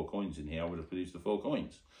had the 4 coins in here, I would have produced the 4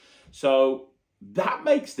 coins. So that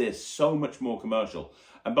makes this so much more commercial.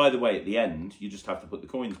 And by the way, at the end, you just have to put the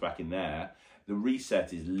coins back in there. The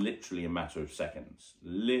reset is literally a matter of seconds.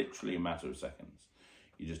 Literally a matter of seconds.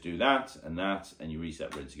 You just do that, and you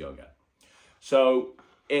reset, ready to go again. So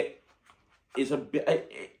it is a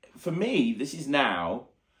bit, for me, this is now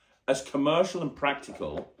as commercial and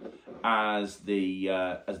practical as the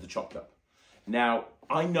chop cup. Now,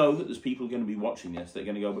 I know that there's people going to be watching this, they're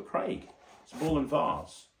going to go, but Craig, it's a ball and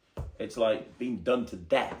vase. It's like being done to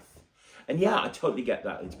death. And yeah, I totally get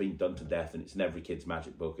that. It's been done to death and it's in every kid's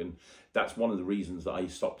magic book. And that's one of the reasons that I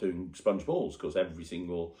stopped doing sponge balls, because every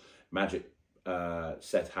single magic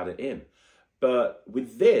set had it in. But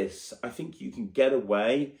with this, I think you can get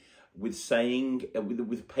away with saying,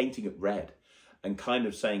 with painting it red and kind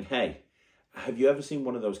of saying, hey, have you ever seen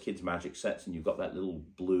one of those kids' magic sets and you've got that little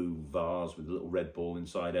blue vase with a little red ball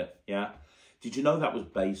inside it? Yeah. Did you know that was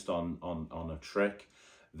based on a trick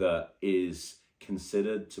that is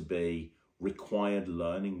considered to be required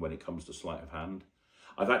learning when it comes to sleight of hand?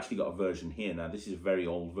 I've actually got a version here. Now, this is a very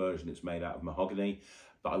old version. It's made out of mahogany,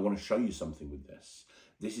 but I want to show you something with this.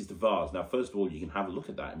 This is the vase. Now, first of all, you can have a look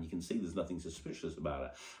at that and you can see there's nothing suspicious about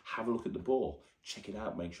it. Have a look at the ball. Check it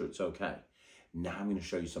out. Make sure it's okay. Now I'm going to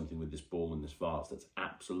show you something with this ball and this vase that's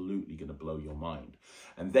absolutely going to blow your mind.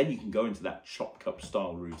 And then you can go into that chop cup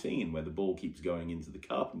style routine where the ball keeps going into the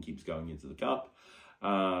cup and keeps going into the cup.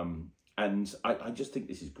 And I just think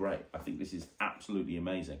this is great. I think this is absolutely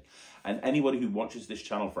amazing. And anybody who watches this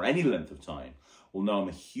channel for any length of time will know I'm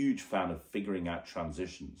a huge fan of figuring out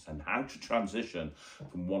transitions and how to transition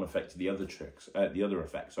from one effect to the other the other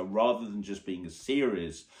effect. So rather than just being a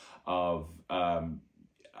series of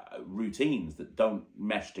routines that don't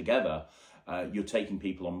mesh together, you're taking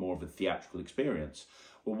people on more of a theatrical experience.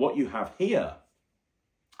 Well, what you have here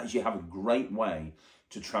is you have a great way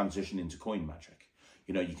to transition into coin magic.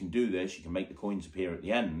 You know, you can do this, you can make the coins appear at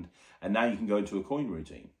the end, and now you can go into a coin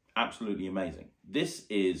routine. Absolutely amazing. This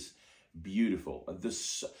is beautiful.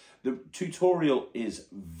 The tutorial is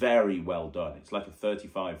very well done. It's like a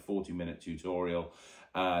 35-40 minute tutorial.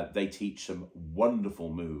 They teach some wonderful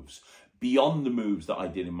moves. Beyond the moves that I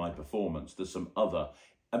did in my performance, there's some other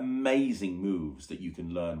amazing moves that you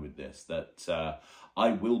can learn with this that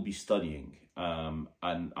I will be studying.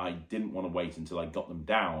 And I didn't want to wait until I got them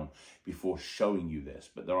down before showing you this.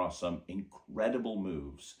 But there are some incredible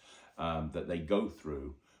moves that they go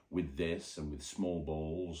through with this and with small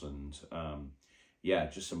balls and yeah,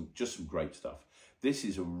 just some great stuff. This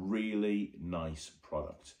is a really nice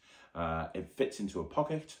product. It fits into a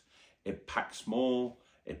pocket. It packs small.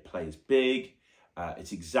 It plays big.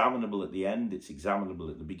 It's examinable at the end. It's examinable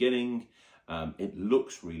at the beginning. It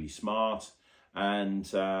looks really smart. And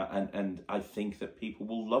I think that people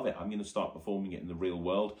will love it. I'm going to start performing it in the real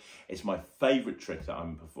world. It's my favorite trick that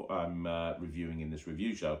I'm reviewing in this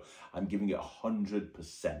review show. I'm giving it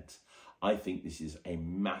 100%. I think this is a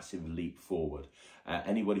massive leap forward.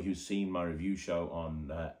 Anybody who's seen my review show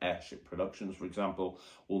on Airship Productions, for example,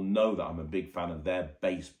 will know that I'm a big fan of their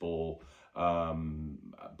baseball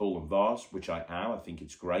ball and vase, which I am. I think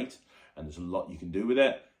it's great, and there's a lot you can do with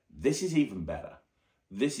it. This is even better.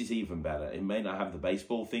 This is even better. It may not have the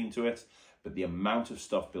baseball theme to it, but the amount of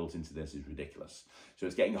stuff built into this is ridiculous. So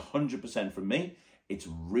it's getting 100% from me. It's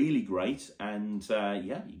really great, and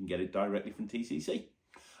yeah, you can get it directly from TCC.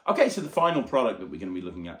 Okay, so the final product that we're going to be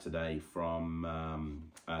looking at today from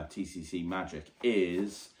TCC Magic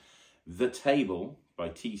is the table by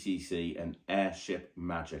TCC and Airship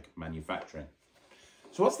Magic Manufacturing.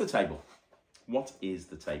 So what's the table? What is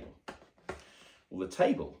the table? Well, the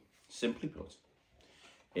table, simply put,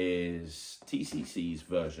 is TCC's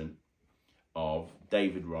version of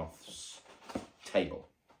David Roth's table.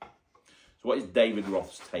 So what is David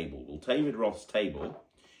Roth's table? Well, David Roth's table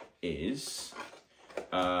is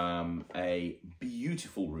a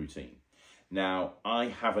beautiful routine. Now, I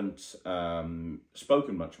haven't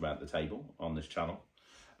spoken much about the table on this channel,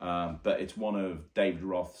 but it's one of David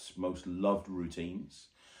Roth's most loved routines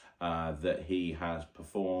that he has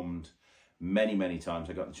performed many, many times.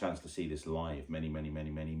 I got the chance to see this live many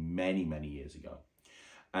years ago.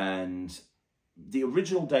 And the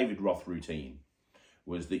original David Roth routine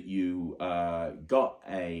was that you got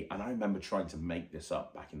and I remember trying to make this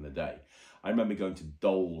up back in the day. I remember going to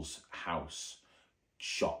Doll's house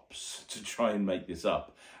shops to try and make this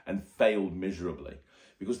up and failed miserably,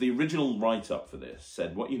 because the original write-up for this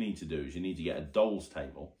said what you need to do is you need to get a Doll's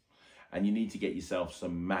table and you need to get yourself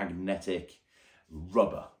some magnetic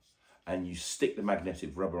rubber, and you stick the magnetic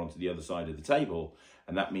rubber onto the other side of the table,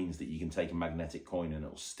 and that means that you can take a magnetic coin and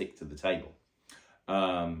it'll stick to the table.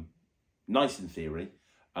 Nice in theory.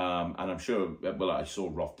 And I'm sure, well, I saw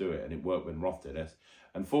Roth do it and it worked when Roth did it.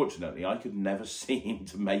 Unfortunately, I could never seem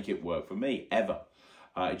to make it work for me, ever.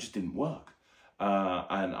 It just didn't work.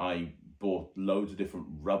 And I bought loads of different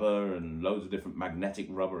rubber and loads of different magnetic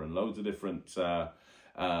rubber and loads of different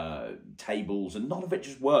tables, and none of it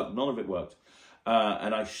just worked. None of it worked.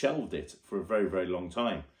 And I shelved it for a very, very long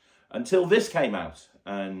time until this came out,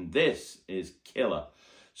 and this is killer.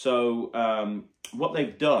 So what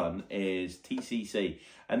they've done is TCC,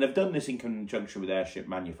 and they've done this in conjunction with airship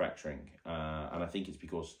manufacturing, and I think it's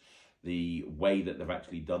because the way that they've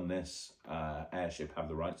actually done this, airship have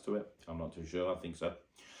the rights to it. I'm not too sure, I think so.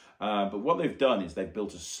 But what they've done is they've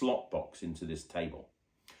built a slot box into this table.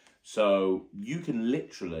 So you can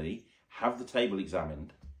literally have the table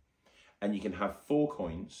examined, and you can have 4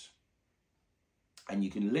 coins, and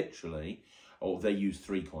you can literally, or they use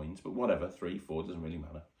 3 coins, but whatever, 3, 4, doesn't really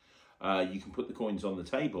matter. You can put the coins on the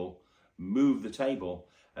table, move the table,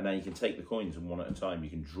 and now you can take the coins, and one at a time, you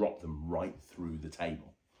can drop them right through the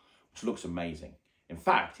table, which looks amazing. In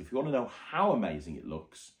fact, if you want to know how amazing it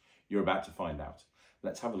looks, you're about to find out.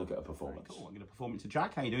 Let's have a look at a performance. Cool. I'm going to perform it to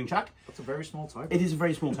Jack. How you doing, Jack? That's a very small table. It is a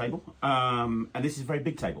very small table, and this is a very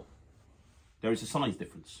big table. There is a size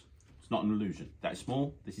difference. It's not an illusion. That is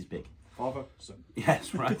small, this is big. Father, son.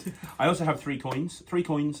 Yes, right. I also have 3 coins. 3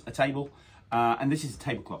 coins, a table, and this is a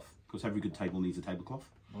tablecloth. Of course, every good table needs a tablecloth.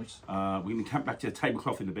 Nice. We're going to get back to the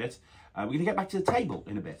tablecloth in a bit. We're going to get back to the table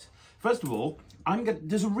in a bit. First of all,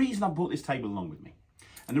 there's a reason I brought this table along with me.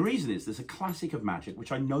 And the reason is there's a classic of magic,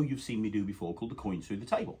 which I know you've seen me do before, called the coins through the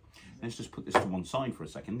table. Let's just put this to one side for a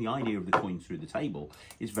second. The idea of the coins through the table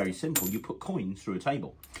is very simple. You put coins through a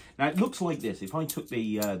table. Now, it looks like this. If I took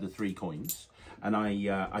the 3 coins and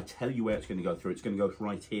I tell you where it's going to go through, it's going to go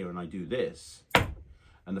right here, and I do this,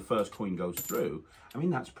 and the first coin goes through. I mean,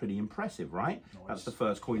 that's pretty impressive, right? Nice. That's the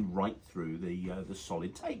first coin right through the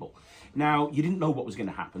solid table. Now, you didn't know what was going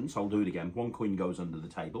to happen, so I'll do it again. 1 coin goes under the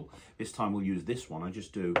table. This time we'll use this one. I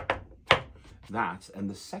just do that, and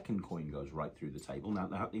the second coin goes right through the table. Now,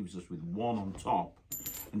 that leaves us with 1 on top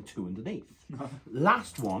and 2 underneath.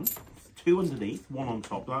 Last one, 2 underneath, 1 on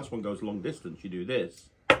top. Last one goes long distance. You do this,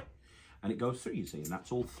 and it goes through, you see, and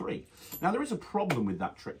that's all 3. Now, there is a problem with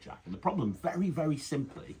that trick, Jack, and the problem, very, very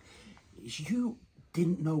simply, is you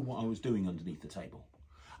didn't know what I was doing underneath the table.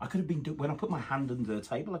 I could have been, when I put my hand under the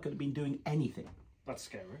table, I could have been doing anything. That's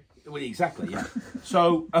scary. Well, exactly, yeah.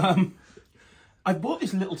 So, I brought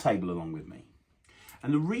this little table along with me.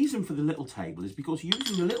 And the reason for the little table is because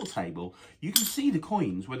using the little table, you can see the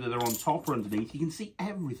coins, whether they're on top or underneath. You can see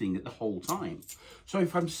everything at the whole time. So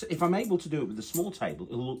if I'm able to do it with the small table,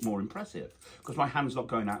 it'll look more impressive because my hand's not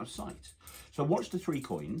going out of sight. So watch the 3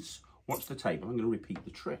 coins, watch the table. I'm going to repeat the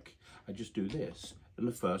trick. I just do this, and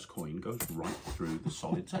the first coin goes right through the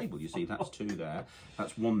solid table. You see, that's 2 there,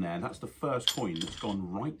 that's 1 there. That's the first coin that's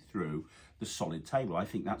gone right through the solid table. I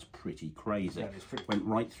think that's pretty crazy. That is pretty Went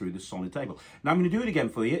right through the solid table. Now I'm going to do it again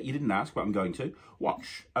for you. You didn't ask, but I'm going to.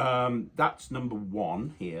 Watch. That's number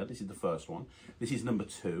 1 here. This is the first one. This is number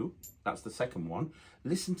 2. That's the second one.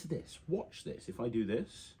 Listen to this. Watch this. If I do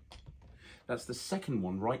this, that's the second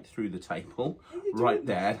one right through the table. Right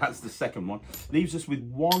there. That's the second one. Leaves us with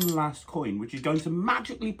 1 last coin, which is going to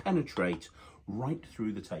magically penetrate right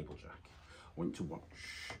through the table, Jack. I want you to watch.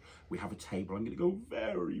 We have a table. I'm going to go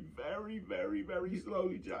very, very, very, very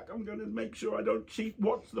slowly, Jack. I'm going to make sure I don't cheat.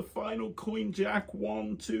 Watch the final coin, Jack.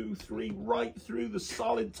 1, 2, 3, right through the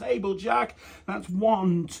solid table, Jack. That's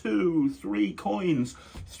 1, 2, 3 coins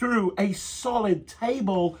through a solid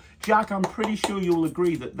table. Jack, I'm pretty sure you'll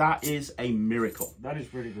agree that that is a miracle. That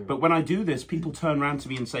is really good. But when I do this, people turn around to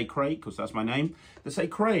me and say, Craig, because that's my name. They say,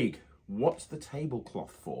 Craig, what's the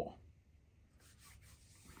tablecloth for?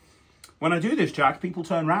 When I do this, Jack, people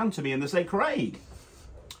turn around to me and they say, Craig,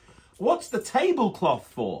 what's the tablecloth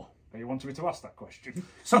for? You wanted me to ask that question?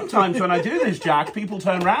 Sometimes when I do this, Jack, people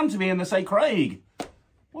turn around to me and they say, Craig,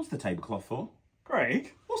 what's the tablecloth for?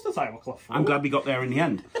 Craig, what's the tablecloth for? I'm glad we got there in the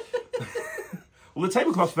end. Well, the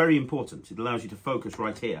tablecloth's very important. It allows you to focus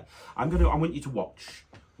right here. I want you to watch.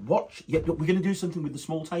 Watch. Yeah, we're going to do something with the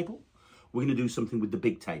small table. We're going to do something with the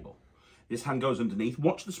big table. This hand goes underneath.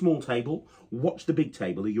 Watch the small table. Watch the big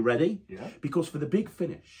table. Are you ready? Yeah. Because for the big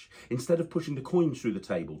finish, instead of pushing the coins through the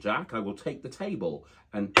table, Jack, I will take the table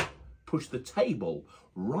and push the table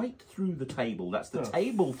right through the table. That's the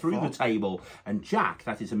table through the table. And Jack,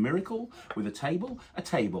 that is a miracle with a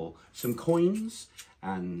table, some coins,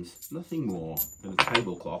 and nothing more than a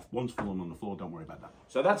tablecloth. One's fallen on the floor. Don't worry about that.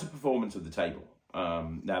 So that's a performance of the table.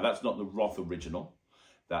 Now, that's not the Roth original.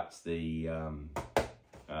 That's the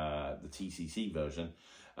TCC version.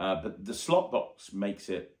 But the slot box makes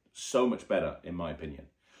it so much better, in my opinion.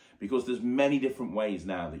 because there's many different ways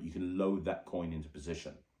now that you can load that coin into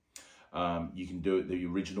position. You can do it the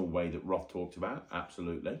original way that Roth talked about,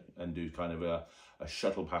 absolutely, and do kind of a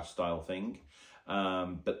shuttle pass style thing.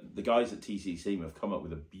 But the guys at TCC have come up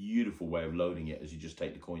with a beautiful way of loading it, as you just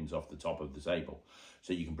take the coins off the top of the table.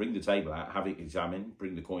 So you can bring the table out, have it examined,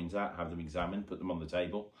 bring the coins out, have them examined, put them on the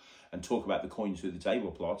table, and talk about the coins through the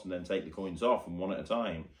table plot, and then take the coins off, and one at a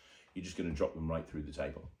time, you're just going to drop them right through the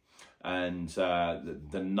table. And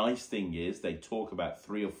the nice thing is they talk about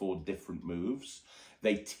 3 or 4 different moves.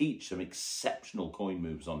 They teach some exceptional coin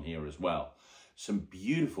moves on here as well. Some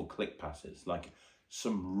beautiful click passes, like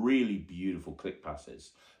some really beautiful click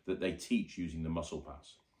passes that they teach using the muscle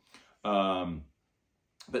pass.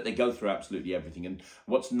 But they go through absolutely everything. And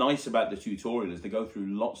what's nice about the tutorial is they go through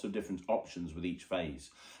lots of different options with each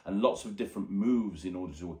phase and lots of different moves in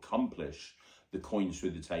order to accomplish the coins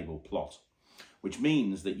through the table plot, which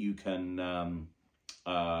means that you can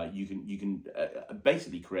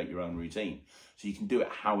basically create your own routine. So you can do it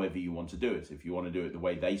however you want to do it. If you want to do it the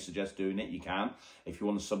way they suggest doing it, you can. If you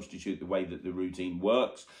want to substitute the way that the routine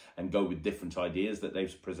works and go with different ideas that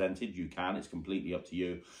they've presented, you can. It's completely up to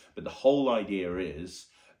you. But the whole idea is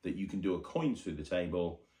that you can do a coins through the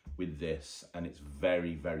table with this, and it's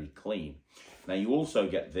very, very clean. Now you also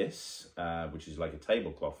get this, which is like a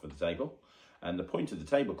tablecloth for the table. And the point of the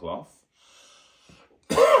tablecloth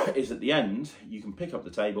is at the end, you can pick up the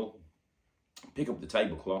table, pick up the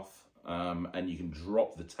tablecloth, and you can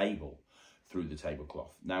drop the table through the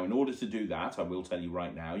tablecloth. Now, in order to do that, I will tell you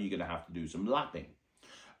right now, you're going to have to do some lapping,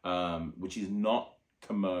 which is not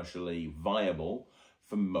commercially viable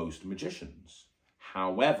for most magicians.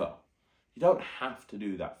 However, you don't have to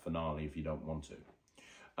do that finale if you don't want to.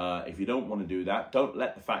 If you don't want to do that, don't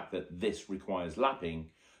let the fact that this requires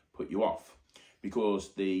lapping put you off.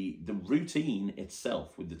 Because the routine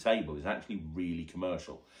itself with the table is actually really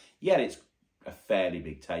commercial. Yet it's a fairly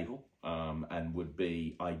big table and would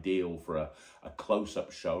be ideal for a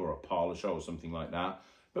close-up show or a parlor show or something like that.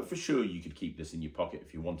 But for sure, you could keep this in your pocket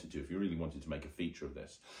if you wanted to, if you really wanted to make a feature of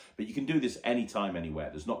this. But you can do this anytime, anywhere.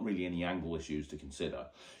 There's not really any angle issues to consider.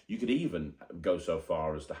 You could even go so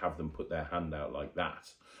far as to have them put their hand out like that.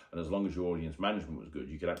 And as long as your audience management was good,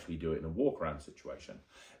 you could actually do it in a walk-around situation.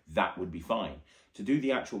 That would be fine. To do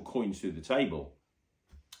the actual coins through the table,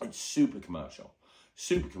 it's super commercial.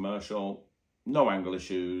 Super commercial, no angle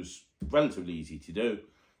issues, relatively easy to do,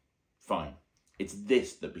 fine. It's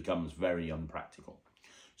this that becomes very unpractical.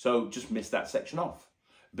 So just miss that section off.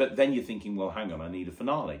 But then you're thinking, well, hang on, I need a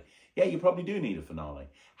finale. Yeah, you probably do need a finale.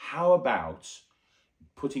 How about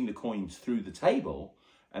putting the coins through the table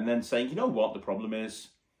and then saying, you know what, the problem is,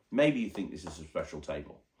 maybe you think this is a special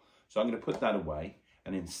table. So I'm going to put that away,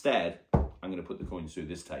 and instead, I'm going to put the coins through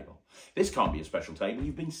this table. This can't be a special table.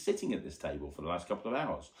 You've been sitting at this table for the last couple of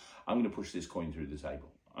hours. I'm going to push this coin through the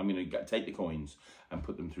table. I'm going to take the coins and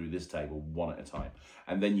put them through this table one at a time.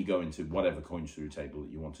 And then you go into whatever coins through table that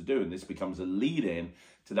you want to do. And this becomes a lead-in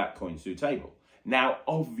to that coins through table. Now,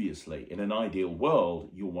 obviously, in an ideal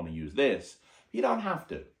world, you'll want to use this. You don't have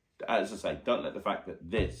to. As I say, don't let the fact that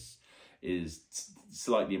this is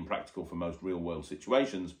slightly impractical for most real-world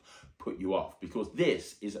situations put you off. Because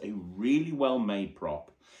this is a really well-made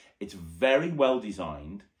prop. It's very well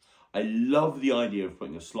designed. I love the idea of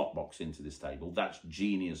putting a slot box into this table. That's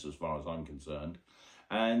genius as far as I'm concerned.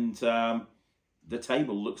 And the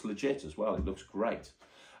table looks legit as well. It looks great.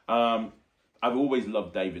 I've always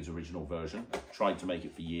loved David's original version. Tried to make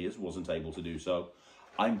it for years, wasn't able to do so.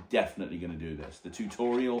 I'm definitely going to do this. The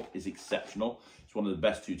tutorial is exceptional. It's one of the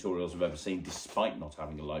best tutorials I've ever seen, despite not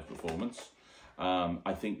having a live performance.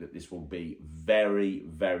 I think that this will be very,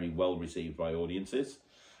 very well received by audiences.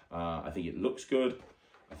 I think it looks good.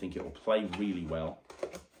 I think it will play really well.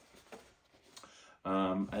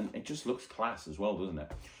 And it just looks class as well, doesn't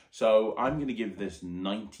it? So I'm going to give this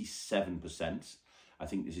 97%. I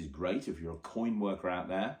think this is great. If you're a coin worker out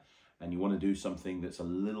there and you want to do something that's a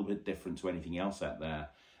little bit different to anything else out there,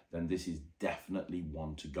 then this is definitely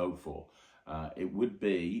one to go for. It would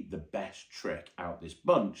be the best trick out this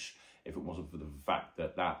bunch if it wasn't for the fact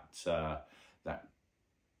that that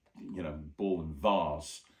ball and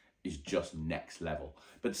vase is just next level.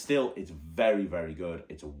 But still, it's very, very good.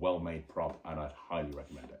 It's a well-made prop, and I'd highly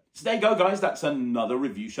recommend it. So there you go, guys. That's another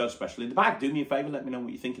review show special in the bag. Do me a favor, let me know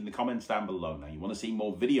what you think in the comments down below. Now, you want to see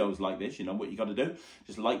more videos like this, you know what you got to do.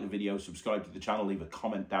 Just like the video, subscribe to the channel, leave a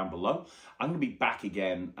comment down below. I'm going to be back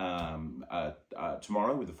again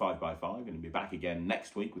tomorrow with the 5x5. I'm going to be back again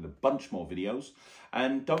next week with a bunch more videos.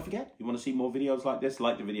 And don't forget, you want to see more videos like this,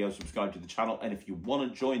 like the video, subscribe to the channel. And if you want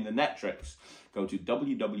to join the Netrix, go to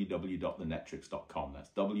www.thenetrix.com. That's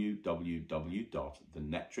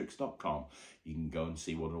www.thenetrix.com. You can go and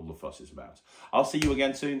see what all the fuss is about. I'll see you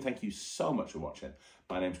again soon. Thank you so much for watching.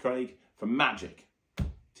 My name's Craig from Magic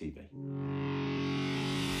TV.